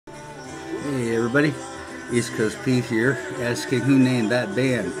everybody, East Coast Pete here, asking who named that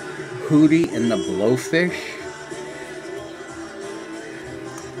band. Hootie and the Blowfish.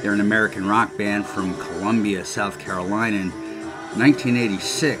 They're an American rock band from Columbia, South Carolina. In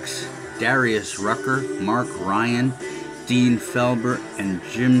 1986, Darius Rucker, Mark Ryan, Dean Felber, and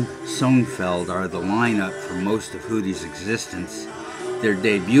Jim Sonefeld are the lineup for most of Hootie's existence. Their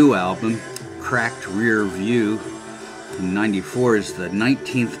debut album, Cracked Rear View, in '94 is the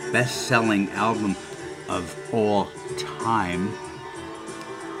 19th best-selling album of all time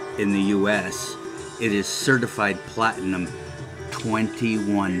in the US. It is certified platinum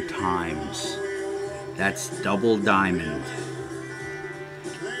 21 times. That's double diamond.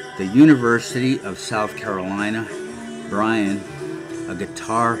 The University of South Carolina, Brian, a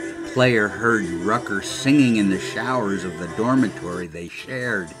guitar player, heard Rucker singing in the showers of the dormitory they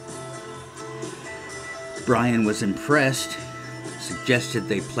shared. Brian was impressed, suggested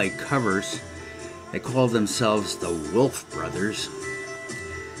they play covers. They called themselves the Wolf Brothers.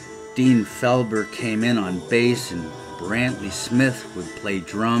 Dean Felber came in on bass and Brantley Smith would play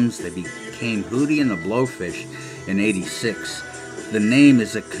drums. They became Hootie and the Blowfish in '86. The name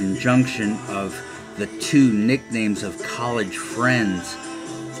is a conjunction of the two nicknames of college friends.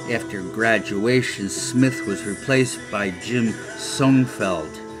 After graduation, Smith was replaced by Jim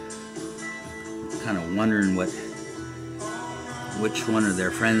Sonefeld. Kind of wondering which one of their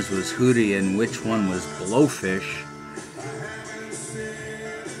friends was Hootie and which one was Blowfish.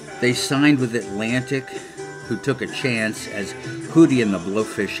 They signed with Atlantic, who took a chance, as Hootie and the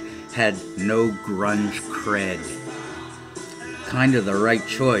Blowfish had no grunge cred. Kind of the right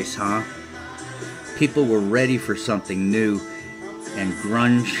choice, huh? People were ready for something new, and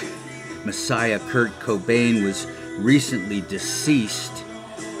grunge messiah Kurt Cobain was recently deceased.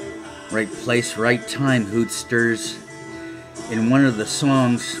 Right place, right time, Hootsters. In one of the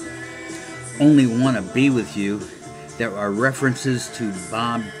songs, Only Wanna Be With You, there are references to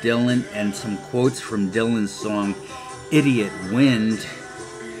Bob Dylan and some quotes from Dylan's song, Idiot Wind.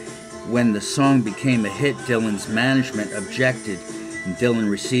 When the song became a hit, Dylan's management objected, and Dylan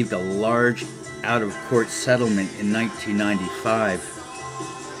received a large out-of-court settlement in 1995.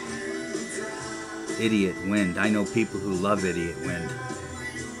 Idiot Wind. I know people who love Idiot Wind.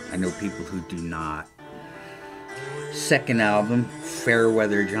 I know people who do not. Second album,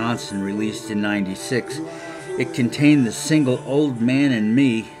 Fairweather Johnson, released in '96. It contained the single Old Man and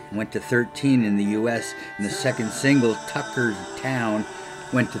Me, went to 13 in the US, and the second single, Tucker's Town,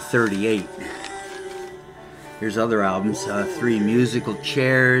 went to 38. Here's other albums, Three Musical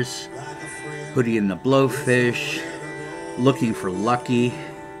Chairs, Hootie and the Blowfish, Looking for Lucky,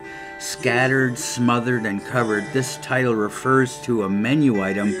 Scattered, Smothered, and Covered. This title refers to a menu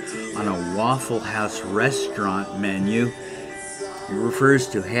item on a Waffle House restaurant menu. It refers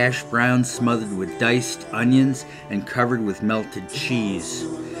to hash browns smothered with diced onions and covered with melted cheese.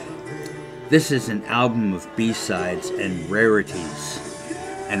 This is an album of B-sides and rarities,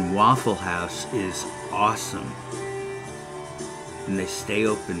 and Waffle House is awesome. And they stay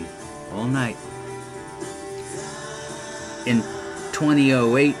open all night. In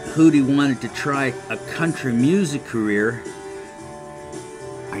 2008, Hootie wanted to try a country music career.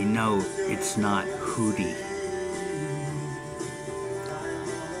 I know it's not Hootie.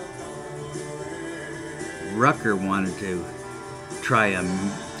 Rucker wanted to try a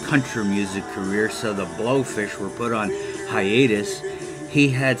country music career, so the Blowfish were put on hiatus. He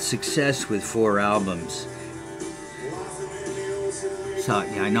had success with 4 albums. So,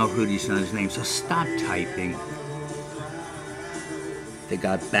 yeah, I know Hootie's not his name, so stop typing. They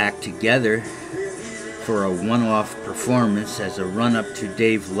got back together for a one-off performance as a run-up to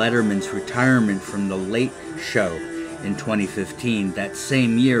Dave Letterman's retirement from The Late Show in 2015. That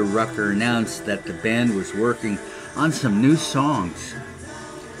same year, Rucker announced that the band was working on some new songs.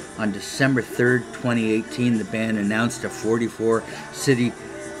 On December 3rd, 2018, the band announced a 44-city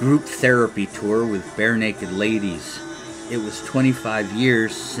group therapy tour with Bare Naked Ladies. It was 25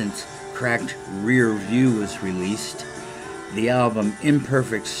 years since Cracked Rear View was released. The album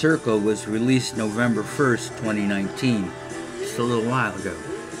Imperfect Circle was released November 1st, 2019, just a little while ago.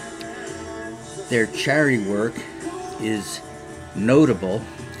 Their charity work is notable.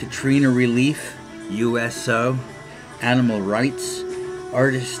 Katrina Relief, USO, Animal Rights,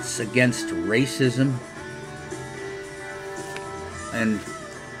 Artists Against Racism, and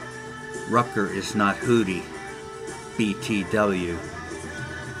Rucker is not Hootie, BTW.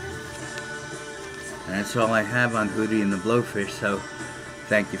 And that's all I have on Hootie and the Blowfish, so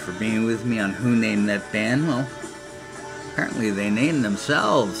thank you for being with me on Who Named That Band. Well, apparently they named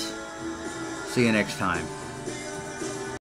themselves. See you next time.